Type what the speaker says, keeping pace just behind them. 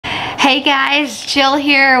Hey guys, Jill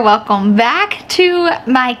here. Welcome back to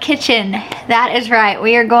my kitchen. That is right,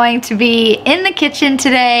 we are going to be in the kitchen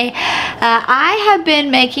today. I have been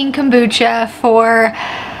making kombucha for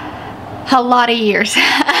a lot of years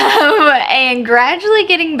and gradually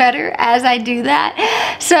getting better as I do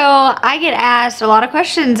that. So I get asked a lot of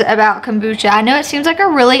questions about kombucha. I know it seems like a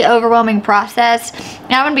really overwhelming process.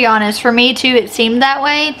 Now I'm gonna be honest, for me too it seemed that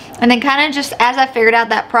way, and then kind of just as I figured out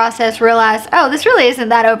that process realized, oh, this really isn't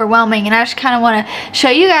that overwhelming, and I just kind of want to show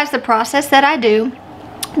you guys the process that I do,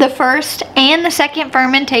 the first and the second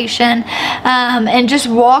fermentation, and just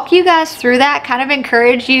walk you guys through that. Kind of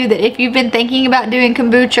encourage you that if you've been thinking about doing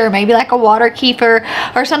kombucha or maybe like a water kefir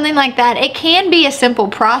or something like that, it can be a simple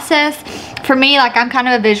process. For me, like, I'm kind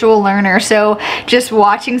of a visual learner, so just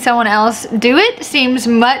watching someone else do it seems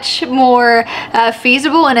much more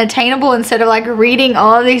feasible and attainable instead of like reading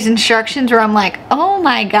all of these instructions where I'm like, oh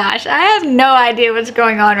my gosh, I have no idea what's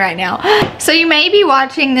going on right now. So you may be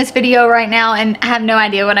watching this video right now and have no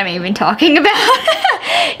idea what I'm even talking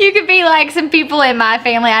about. You could be like some people in my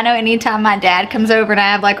family. I know anytime my dad comes over and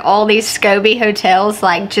I have like all these scoby hotels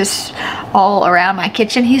like just all around my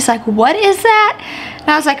kitchen, he's like, what is that? And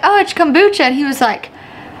I was like, oh, it's kombucha. And he was like,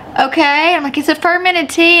 okay. I'm like, it's a fermented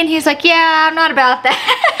tea. And he's like, yeah, I'm not about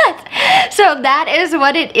that. So that is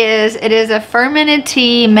what it is. It is a fermented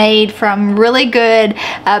tea made from really good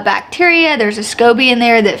bacteria. There's a scoby in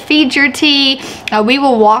there that feeds your tea. We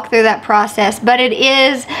will walk through that process, but it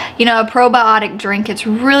is, you know, a probiotic drink. It's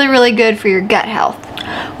really, really good for your gut health.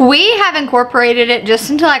 We have incorporated it just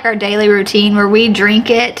into like our daily routine where we drink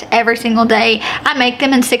it every single day. I make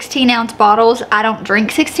them in 16-ounce bottles. I don't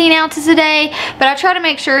drink 16 ounces a day, but I try to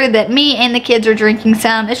make sure that me and the kids are drinking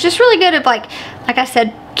some. It's just really good at like I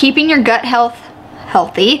said, keeping your gut health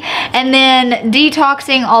healthy and then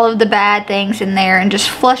detoxing all of the bad things in there and just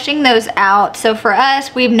flushing those out. So for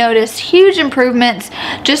us, we've noticed huge improvements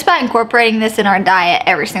just by incorporating this in our diet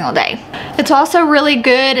every single day. It's also really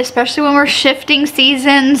good, especially when we're shifting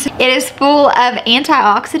seasons. It is full of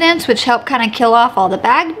antioxidants, which help kind of kill off all the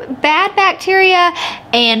bad bacteria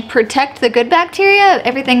and protect the good bacteria,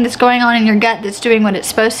 everything that's going on in your gut that's doing what it's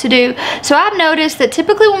supposed to do. So I've noticed that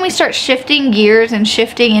typically when we start shifting gears and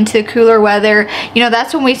shifting into cooler weather, you know,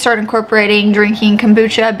 that's when we start incorporating drinking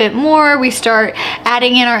kombucha a bit more. We start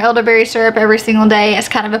adding in our elderberry syrup every single day as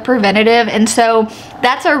kind of a preventative. And so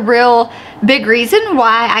that's a real big reason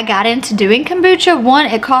why I got into doing kombucha. One,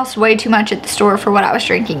 it costs way too much at the store for what I was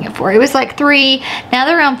drinking it for. It was like $3, now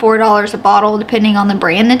they're around $4 a bottle depending on the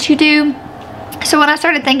brand that you do. So when I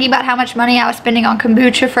started thinking about how much money I was spending on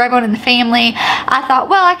kombucha for everyone in the family, I thought,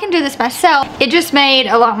 well, I can do this myself. It just made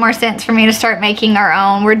a lot more sense for me to start making our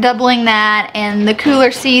own. We're doubling that in the cooler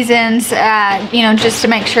seasons, you know, just to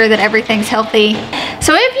make sure that everything's healthy.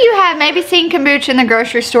 So if you have maybe seen kombucha in the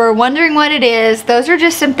grocery store, wondering what it is, those are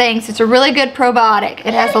just some things. It's a really good probiotic.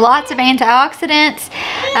 It has lots of antioxidants.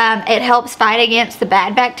 It helps fight against the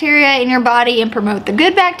bad bacteria in your body and promote the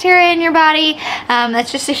good bacteria in your body.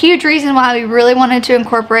 That's just a huge reason why we really wanted to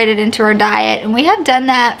incorporate it into our diet, and we have done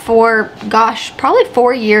that for, gosh, probably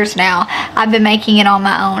 4 years now. I've been making it on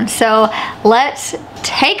my own. So let's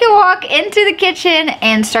take a walk into the kitchen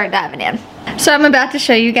and start diving in. So I'm about to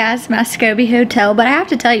show you guys my scoby hotel, but I have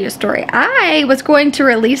to tell you a story. I was going to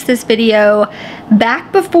release this video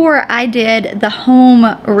back before I did the home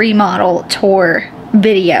remodel tour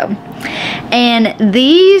video. And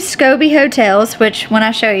these scoby hotels, which when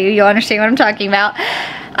I show you, you'll understand what I'm talking about.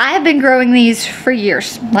 I have been growing these for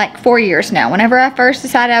years, like 4 years now. Whenever I first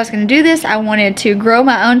decided I was going to do this, I wanted to grow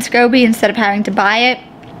my own scoby instead of having to buy it.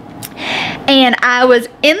 And I was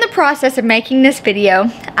in the process of making this video.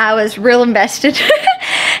 I was real invested.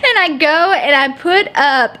 And I go and I put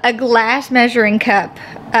up a glass measuring cup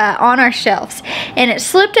on our shelves, and it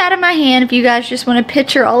slipped out of my hand. If you guys just want to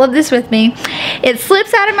picture all of this with me, it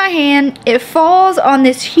slips out of my hand, it falls on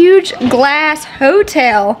this huge glass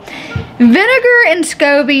hotel. Vinegar and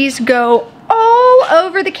scobies go all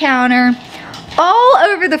over the counter, all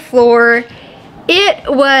over the floor. It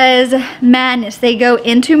was madness. They go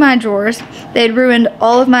into my drawers. They'd ruined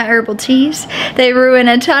all of my herbal teas. They ruined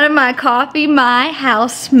a ton of my coffee. My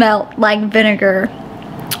house smelled like vinegar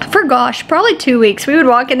for, gosh, probably 2 weeks. We would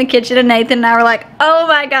walk in the kitchen and Nathan and I were like, oh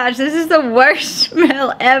my gosh, this is the worst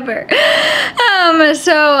smell ever.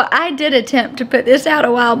 So I did attempt to put this out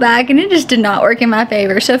a while back and it just did not work in my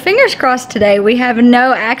favor. So fingers crossed today we have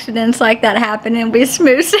no accidents like that happen and we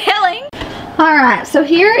smooth sailing. Alright, so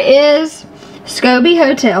here is Scoby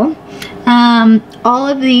Hotel. All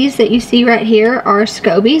of these that you see right here are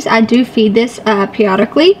scobies. I do feed this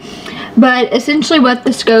periodically, but essentially what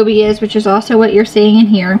the scoby is, which is also what you're seeing in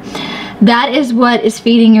here, That is what is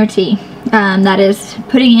feeding your tea. That is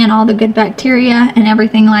putting in all the good bacteria and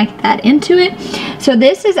everything like that into it. So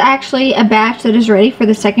this is actually a batch that is ready for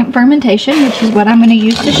the second fermentation, which is what I'm going to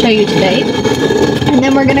use to show you today. And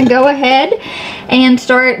then we're going to go ahead and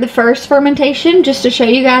start the first fermentation just to show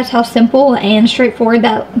you guys how simple and straightforward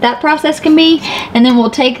that process can be. And then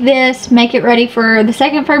we'll take this, make it ready for the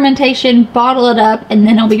second fermentation, bottle it up, and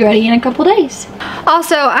then it'll be ready in a couple days.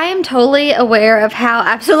 Also, I am totally aware of how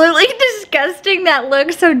absolutely disgusting that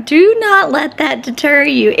looks, so do not let that deter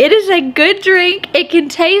you. It is a good drink. It can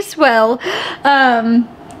taste well,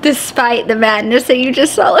 despite the madness that you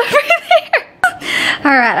just saw over there.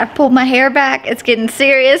 Alright, I pulled my hair back. It's getting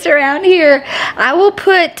serious around here. I will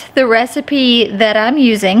put the recipe that I'm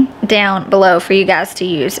using down below for you guys to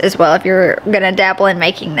use as well if you're gonna dabble in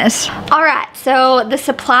making this. Alright, so the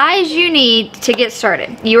supplies you need to get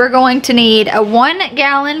started. You are going to need a 1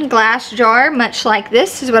 gallon glass jar, much like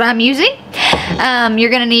this is what I'm using. You're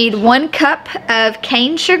gonna need 1 cup of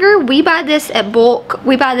cane sugar. We buy this at bulk.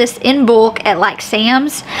 We buy this in bulk at like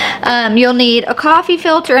Sam's. You'll need a coffee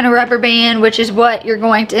filter and a rubber band, which is what you're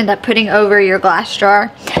going to end up putting over your glass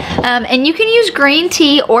jar. And you can use green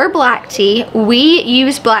tea or black tea. We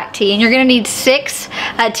use black tea, and you're gonna need 6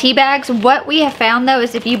 tea bags. What we have found though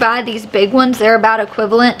is if you buy these big ones, they're about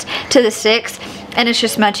equivalent to the 6, and it's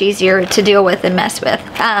just much easier to deal with and mess with.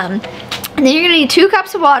 And then you're gonna need 2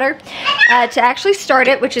 cups of water to actually start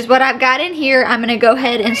it, which is what I've got in here. I'm gonna go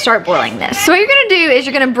ahead and start boiling this. So what you're gonna do is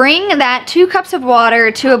you're gonna bring that 2 cups of water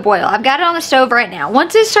to a boil. I've got it on the stove right now.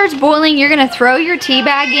 Once it starts boiling, you're gonna throw your tea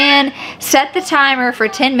bag in, set the timer for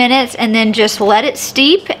 10 minutes, and then just let it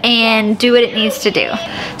steep and do what it needs to do.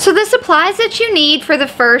 So the supplies that you need for the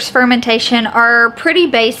first fermentation are pretty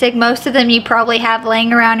basic. Most of them you probably have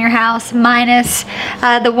laying around your house, minus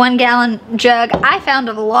the 1 gallon jug. I found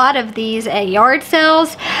a lot of these at yard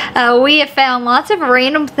sales. We have found lots of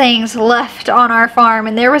random things left on our farm,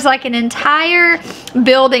 and there was like an entire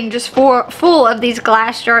building just full of these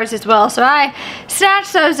glass jars as well. So I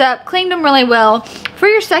snatched those up, cleaned them really well. For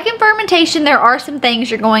your second fermentation, there are some things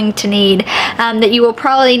you're going to need that you will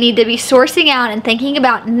probably need to be sourcing out and thinking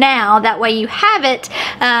about now. That way you have it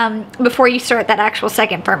before you start that actual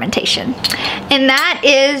second fermentation. And that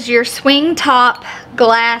is your swing top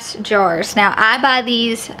glass jars. Now I buy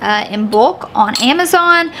these in bulk on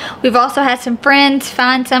Amazon. We've also had some friends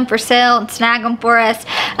find some for sale and snag them for us.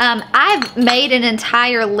 I've made an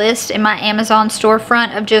entire list in my Amazon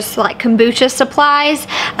storefront of just like kombucha supplies,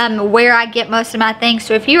 where I get most of my things.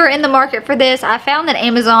 So if you are in the market for this, I found that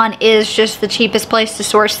Amazon is just the cheapest place to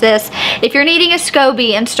source this. If you're needing a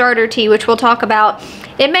scoby and starter tea, which we'll talk about,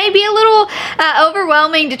 it may be a little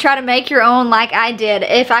overwhelming to try to make your own like I did.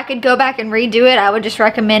 If I could go back and redo it, I would just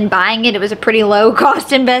recommend buying it. It was a pretty low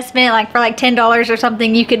cost investment. Like for like $10 or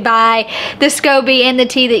something, you could buy the scoby and the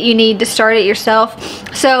tea that you need to start it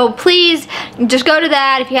yourself. So please just go to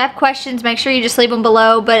that. If you have questions, make sure you just leave them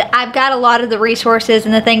below. But I've got a lot of the resources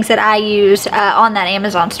and the things that I use on that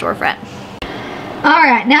Amazon storefront.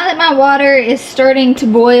 Alright, now that my water is starting to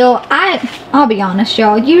boil, I'll be honest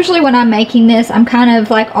y'all, usually when I'm making this, I'm kind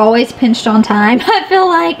of like always pinched on time, I feel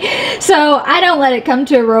like. So I don't let it come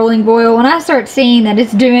to a rolling boil. When I start seeing that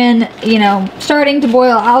it's doing, you know, starting to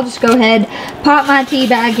boil, I'll just go ahead, pop my tea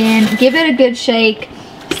bag in, give it a good shake,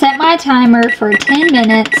 set my timer for 10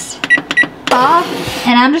 minutes, off,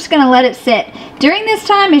 and I'm just going to let it sit. During this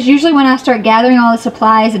time is usually when I start gathering all the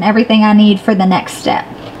supplies and everything I need for the next step.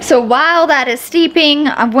 So while that is steeping,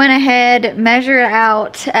 I went ahead, measured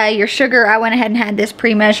out your sugar. I went ahead and had this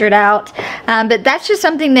pre-measured out. But that's just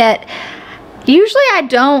something that usually I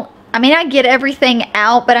don't, I mean, I get everything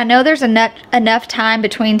out, but I know there's enough time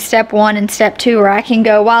between step 1 and step 2 where I can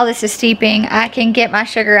go, while this is steeping, I can get my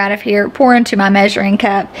sugar out of here, pour into my measuring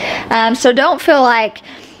cup. So don't feel like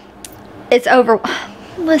it's over.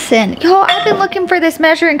 Listen, y'all, I've been looking for this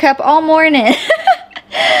measuring cup all morning.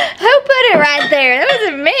 Who put it right there? That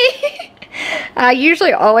wasn't me. I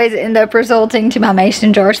usually always end up resulting to my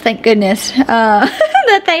mason jars, thank goodness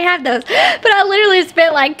that they have those. But I literally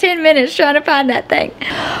spent like 10 minutes trying to find that thing.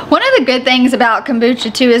 One of the good things about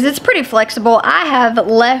kombucha too is it's pretty flexible. I have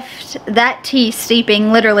left that tea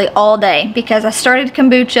steeping literally all day because I started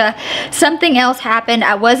kombucha, something else happened,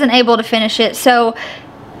 I wasn't able to finish it, so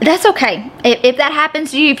that's okay. If that happens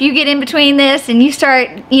to you, if you get in between this and you start,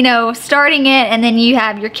 you know, starting it and then you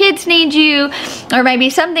have your kids need you, or maybe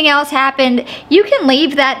something else happened, you can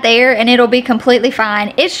leave that there and it'll be completely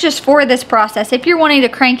fine. It's just for this process. If you're wanting to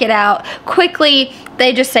crank it out quickly,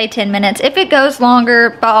 they just say 10 minutes. If it goes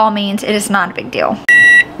longer, by all means, it is not a big deal.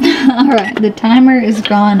 Alright, the timer is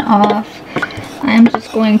gone off. I'm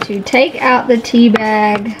just going to take out the tea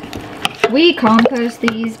bag We compost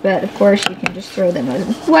these, but of course you can just throw them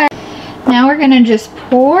away. Now we're gonna just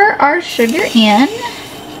pour our sugar in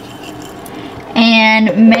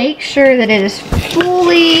and make sure that it is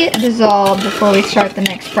fully dissolved before we start the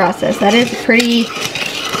next process. That is a pretty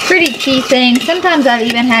key thing. Sometimes I've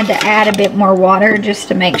even had to add a bit more water just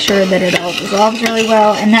to make sure that it all dissolves really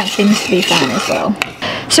well, and that seems to be fine as well.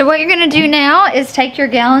 So what you're gonna do now is take your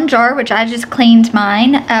gallon jar, which I just cleaned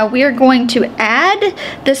mine. We are going to add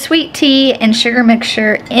the sweet tea and sugar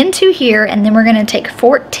mixture into here, and then we're gonna take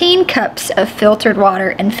 14 cups of filtered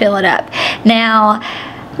water and fill it up. Now,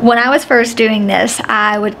 when I was first doing this,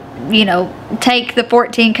 I would, you know, take the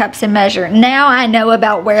 14 cups and measure. Now I know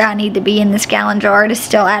about where I need to be in this gallon jar to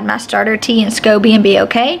still add my starter tea and scoby and be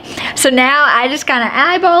okay. So now I just kind of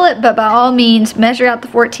eyeball it, but by all means measure out the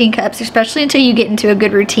 14 cups, especially until you get into a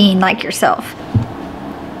good routine like yourself.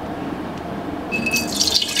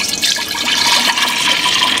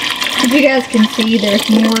 As you guys can see, there's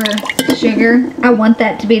more sugar. I want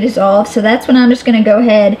that to be dissolved, so that's when I'm just going to go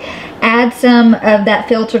ahead, add some of that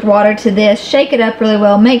filtered water to this, shake it up really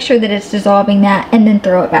well, make sure that it's dissolving that, and then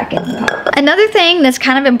throw it back in the pot. Another thing that's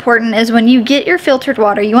kind of important is when you get your filtered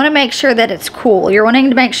water, you want to make sure that it's cool. You're wanting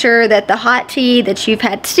to make sure that the hot tea that you've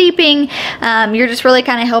had steeping, you're just really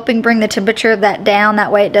kind of helping bring the temperature of that down.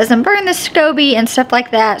 That way it doesn't burn the scoby and stuff like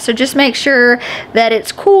that. So just make sure that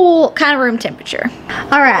it's cool, kind of room temperature.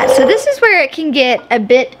 All right, so this is where it can get a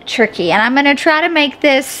bit tricky, and I'm going to try to make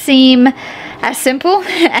this seem as simple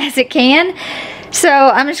as it can. So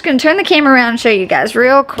I'm just going to turn the camera around and show you guys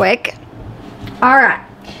real quick. All right,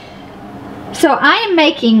 so I am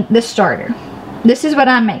making the starter. This is what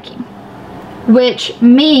I'm making, which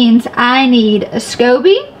means I need a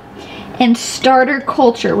scoby and starter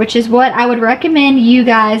culture, which is what I would recommend you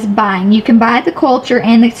guys buying. You can buy the culture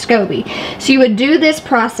and the scoby. So you would do this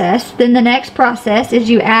process. Then the next process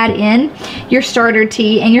is you add in your starter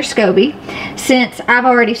tea and your scoby. Since I've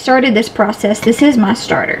already started this process, this is my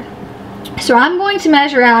starter. So I'm going to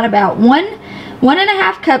measure out about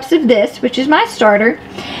 1.5 cups of this, which is my starter,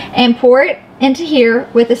 and pour it into here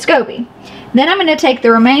with a scoby. Then I'm going to take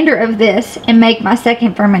the remainder of this and make my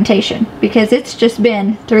second fermentation, because it's just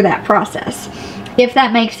been through that process, if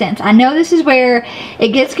that makes sense. I know this is where it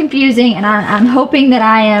gets confusing, and I'm hoping that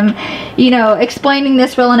I am, you know, explaining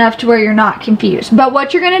this well enough to where you're not confused. But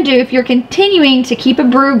what you're going to do if you're continuing to keep a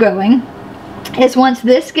brew going is once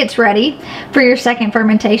this gets ready for your second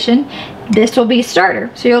fermentation, this will be starter.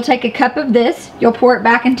 So you'll take a cup of this, you'll pour it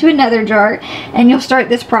back into another jar, and you'll start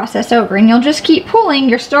this process over, and you'll just keep pulling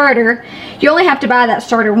your starter. You only have to buy that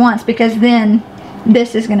starter once, because then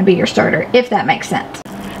this is going to be your starter, if that makes sense.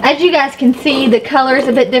 As you guys can see, the color is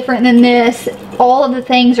a bit different than this. All of the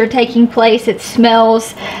things are taking place. It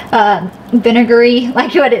smells vinegary,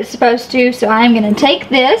 like what it's supposed to. So I'm going to take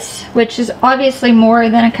this, which is obviously more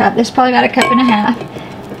than a cup. This is probably about 1.5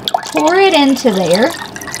 cups. Pour it into there.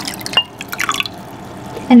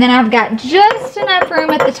 And then I've got just enough room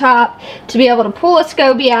at the top to be able to pull a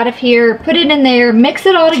scoby out of here, put it in there, mix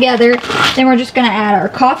it all together. Then we're just going to add our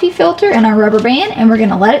coffee filter and our rubber band, and we're going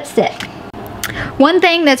to let it sit. One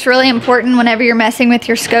thing that's really important whenever you're messing with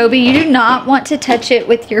your scoby, you do not want to touch it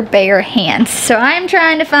with your bare hands. So I'm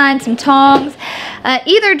trying to find some tongs.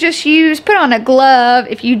 Either just put on a glove.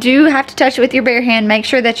 If you do have to touch it with your bare hand, make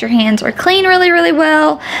sure that your hands are clean really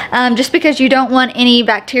well, just because you don't want any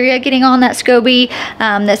bacteria getting on that scoby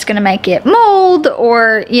that's going to make it mold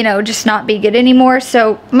or, you know, just not be good anymore.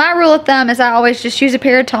 So my rule of thumb is I always just use a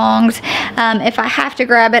pair of tongs. If I have to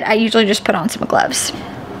grab it, I usually just put on some gloves.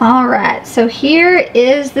 Alright, so here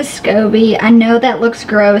is the scoby. I know that looks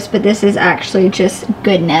gross, but this is actually just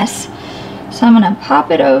goodness. So I'm going to pop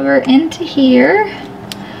it over into here.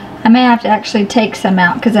 I may have to actually take some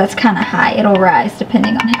out because that's kind of high. It'll rise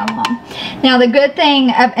depending on how long. Now the good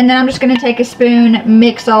thing, and then I'm just going to take a spoon,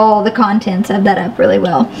 mix all the contents of that up really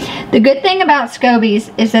well. The good thing about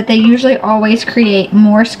scobies is that they usually always create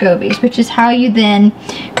more scobies, which is how you then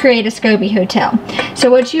create a scoby hotel.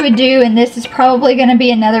 So what you would do, and this is probably going to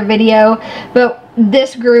be another video, but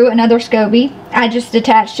this grew another scoby. I just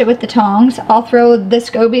attached it with the tongs. I'll throw the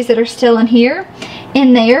scobies that are still in here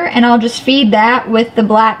in there, and I'll just feed that with the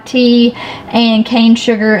black tea and cane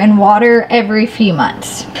sugar and water every few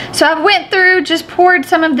months. So I went through, just poured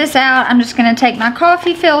some of this out. I'm just going to take my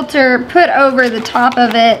coffee filter, put over the top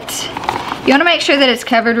of it. You want to make sure that it's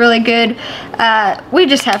covered really good. We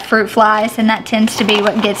just have fruit flies, and that tends to be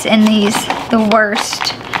what gets in these the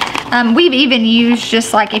worst. We've even used,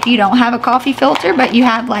 just like if you don't have a coffee filter but you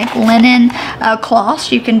have like linen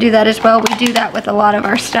cloths, you can do that as well. We do that with a lot of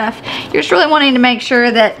our stuff. You're just really wanting to make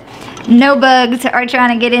sure that no bugs are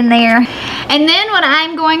trying to get in there. And then what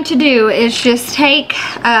I'm going to do is just take,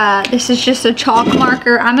 this is just a chalk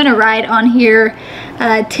marker. I'm gonna write on here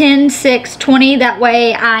 10, 6, 20. That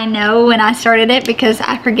way I know when I started it, because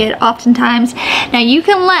I forget oftentimes. Now you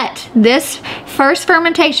can let this first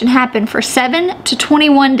fermentation happen for 7 to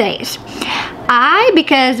 21 days.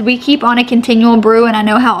 Because we keep on a continual brew and I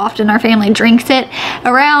know how often our family drinks it,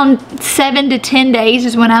 around 7 to 10 days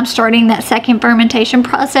is when I'm starting that second fermentation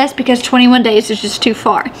process, because 21 days is just too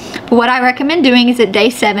far. But what I recommend doing is at day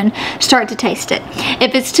 7, start to taste it.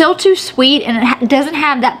 If it's still too sweet and it doesn't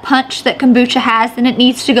have that punch that kombucha has, then it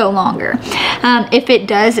needs to go longer. If it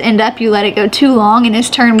does end up, you let it go too long and it's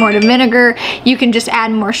turned more to vinegar, you can just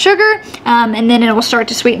add more sugar and then it will start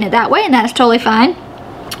to sweeten it that way, and that's totally fine.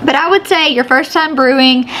 But I would say your first time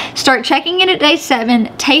brewing, start checking it at day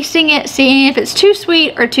 7, tasting it, seeing if it's too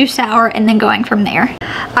sweet or too sour, and then going from there.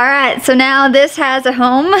 Alright, so now this has a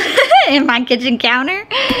home in my kitchen counter.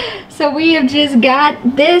 So we have just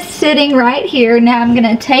got this sitting right here. Now I'm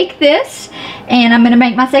going to take this and I'm going to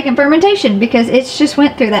make my second fermentation, because it's just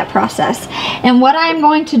went through that process. And what I'm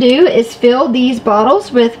going to do is fill these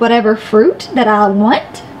bottles with whatever fruit that I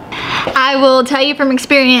want. I will tell you from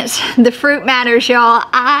experience, the fruit matters, y'all.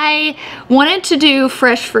 I wanted to do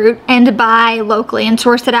fresh fruit and to buy locally and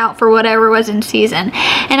source it out for whatever was in season.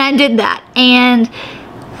 And I did that. And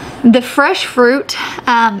the fresh fruit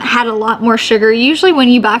had a lot more sugar. Usually when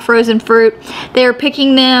you buy frozen fruit, they're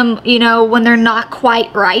picking them, you know, when they're not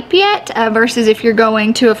quite ripe yet, versus if you're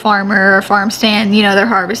going to a farmer or a farm stand, you know, they're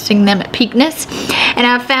harvesting them at peakness. And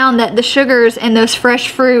I've found that the sugars in those fresh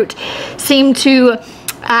fruit seem to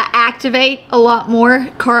activate a lot more,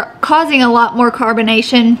 causing a lot more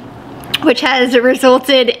carbonation, which has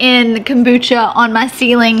resulted in kombucha on my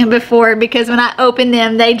ceiling before, because when I opened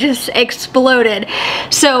them, they just exploded.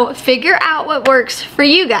 So figure out what works for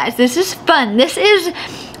you guys. This is fun. This is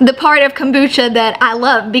the part of kombucha that I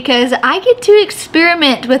love, because I get to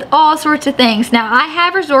experiment with all sorts of things. Now I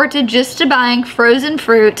have resorted just to buying frozen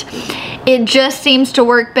fruit. It just seems to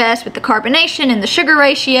work best with the carbonation and the sugar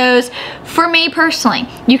ratios for me personally.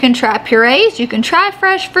 You can try purees, you can try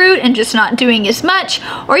fresh fruit and just not doing as much,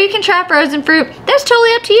 or you can try frozen fruit. That's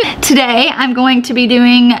totally up to you. Today I'm going to be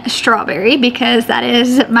doing strawberry, because that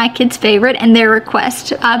is my kids' favorite and their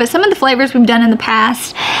request. But some of the flavors we've done in the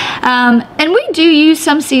past, and we do use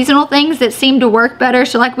some seasonal things that seem to work better.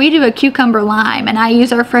 So like we do a cucumber lime, and I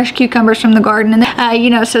use our fresh cucumbers from the garden, and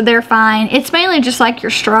you know, so they're fine. It's mainly just like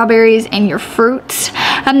your strawberries and your fruits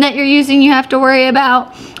that you're using you have to worry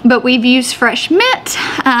about. But we've used fresh mint.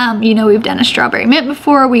 You know, we've done a strawberry mint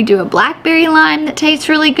before. We do a blackberry lime that tastes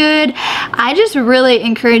really good. I just really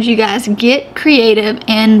encourage you guys, get creative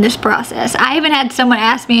in this process. I even had someone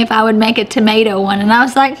ask me if I would make a tomato one, and I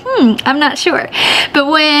was like, I'm not sure. But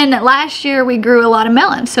when last year we grew a lot of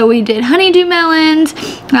melons, so we did honeydew melons,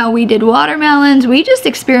 we did watermelons, we just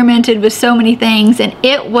experimented with so many things, and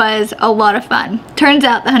it was a lot of fun. Turns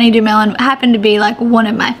out the honeydew melon happened to be like one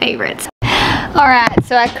of my favorites. Alright,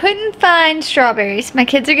 so I couldn't find strawberries. My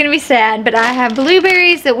kids are going to be sad, but I have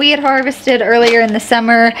blueberries that we had harvested earlier in the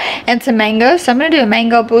summer and some mangoes. So I'm going to do a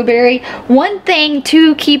mango blueberry. One thing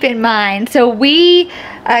to keep in mind, so we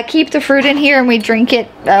keep the fruit in here and we drink it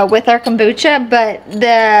with our kombucha, but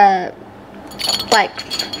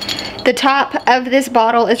the top of this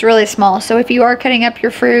bottle is really small. So if you are cutting up your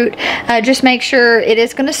fruit, just make sure it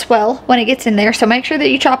is going to swell when it gets in there. So make sure that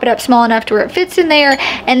you chop it up small enough to where it fits in there,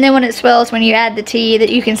 and then when it swells, when you add the tea, that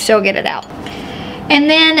you can still get it out. And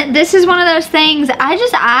then this is one of those things, I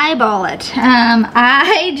just eyeball it.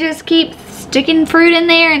 I just keep sticking fruit in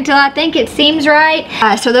there until I think it seems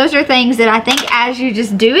right. So those are things that I think as you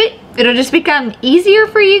just do it, it'll just become easier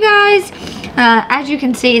for you guys. As you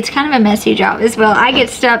can see, it's kind of a messy job as well. I get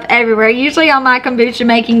stuff everywhere. Usually on my kombucha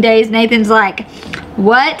making days, Nathan's like,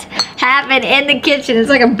 what happened in the kitchen? It's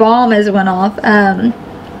like a bomb has went off.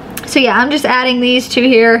 So yeah, I'm just adding these two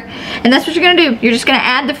here, and that's what you're gonna do. You're just gonna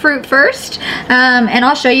add the fruit first, and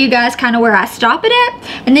I'll show you guys kind of where I stop it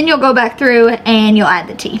at, and then you'll go back through and you'll add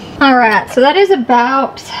the tea. All right, so that is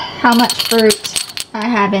about how much fruit I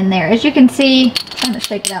have in there. As you can see, I'm trying to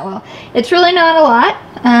shake it out well. It's really not a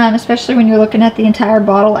lot, especially when you're looking at the entire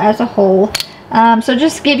bottle as a whole. So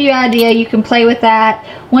just to give you an idea, you can play with that.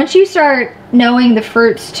 Once you start knowing the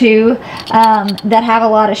fruits too, that have a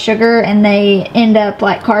lot of sugar and they end up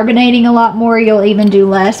like carbonating a lot more, you'll even do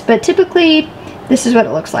less. But typically, this is what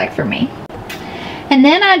it looks like for me. And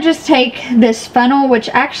then I just take this funnel, which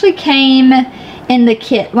actually came in the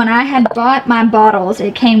kit. When I had bought my bottles,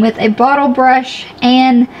 it came with a bottle brush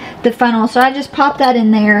and the funnel. So I just pop that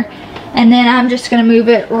in there, And then I'm just gonna move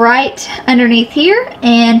it right underneath here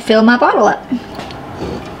and fill my bottle up.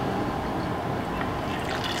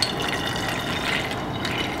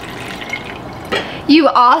 You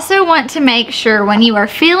also want to make sure when you are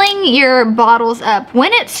filling your bottles up,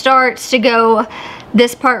 when it starts to go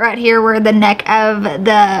this part right here where the neck of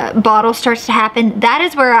the bottle starts to happen, that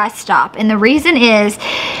is where I stop. And the reason is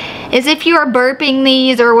if you are burping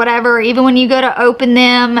these or whatever, even when you go to open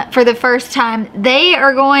them for the first time, they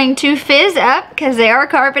are going to fizz up because they are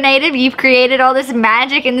carbonated. You've created all this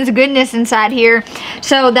magic and this goodness inside here.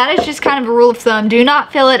 So that is just kind of a rule of thumb. Do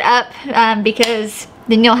not fill it up because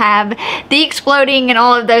then you'll have the exploding and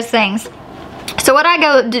all of those things. So what I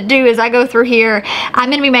go to do is I go through here. I'm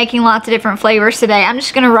going to be making lots of different flavors today. I'm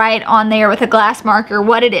just going to write on there with a glass marker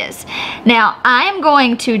what it is. Now I am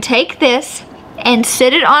going to take this and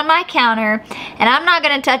sit it on my counter, and I'm not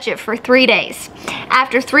going to touch it for 3 days.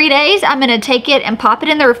 After 3 days, I'm going to take it and pop it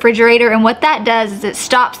in the refrigerator, and what that does is it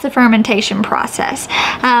stops the fermentation process.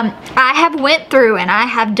 I have went through and I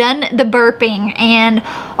have done the burping and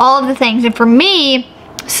all of the things, and for me,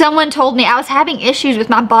 someone told me I was having issues with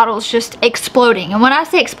my bottles just exploding. And when I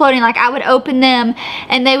say exploding, like I would open them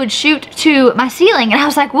and they would shoot to my ceiling. And I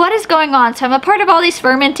was like, what is going on? So I'm a part of all these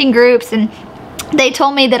fermenting groups, and they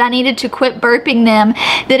told me that I needed to quit burping them,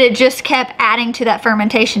 that it just kept adding to that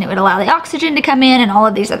fermentation. It would allow the oxygen to come in and all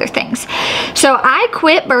of these other things. So I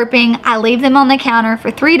quit burping. I leave them on the counter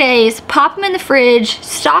for 3 days, pop them in the fridge,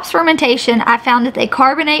 stops fermentation. I found that they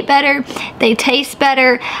carbonate better, they taste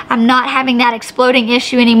better. I'm not having that exploding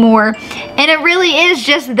issue anymore. And it really is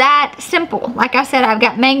just that simple. Like I said, I've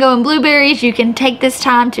got mango and blueberries. You can take this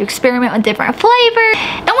time to experiment with different flavors.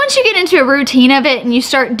 And once you get into a routine of it and you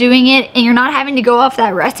start doing it and you're not having to go off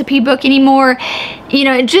that recipe book anymore, you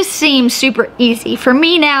know, it just seems super easy. For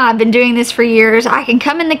me now, I've been doing this for years. I can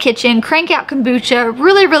come in the kitchen, crank out kombucha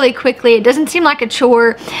really quickly. It doesn't seem like a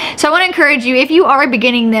chore. So I want to encourage you, if you are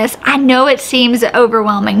beginning this, I know it seems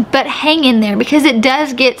overwhelming, but hang in there because it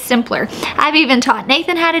does get simpler. I've even taught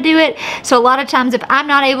Nathan how to do it. So a lot of times if I'm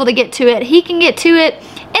not able to get to it, he can get to it.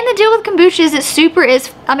 And the deal with kombucha is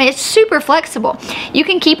it's super flexible. You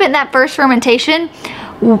can keep it in that first fermentation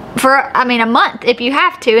for, a month if you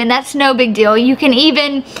have to, and that's no big deal. You can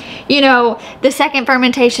even, you know, the second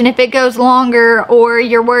fermentation, if it goes longer or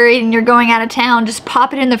you're worried and you're going out of town, just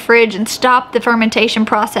pop it in the fridge and stop the fermentation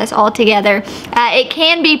process altogether. It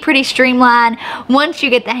can be pretty streamlined once you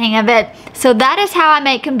get the hang of it. So that is how I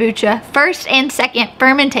make kombucha, first and second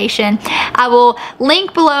fermentation. I will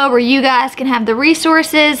link below where you guys can have the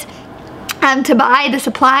resources to buy the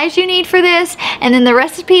supplies you need for this, and then the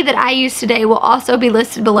recipe that I use today will also be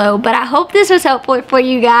listed below. But I hope this was helpful for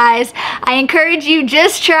you guys. I encourage you,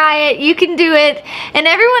 just try it. You can do it, and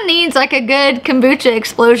everyone needs like a good kombucha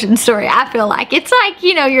explosion story. I feel like it's like,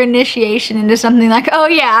 you know, your initiation into something. Like, oh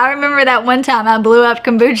yeah, I remember that one time I blew up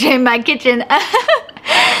kombucha in my kitchen.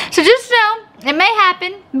 So just know, it may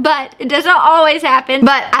happen, but it doesn't always happen.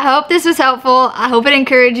 But I hope this was helpful. I hope it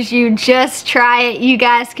encourages you. Just try it. You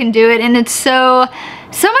guys can do it. And it's so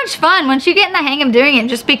much fun. Once you get in the hang of doing it, it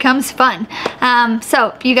just becomes fun. So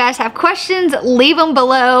if you guys have questions, leave them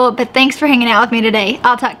below. But thanks for hanging out with me today.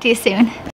 I'll talk to you soon.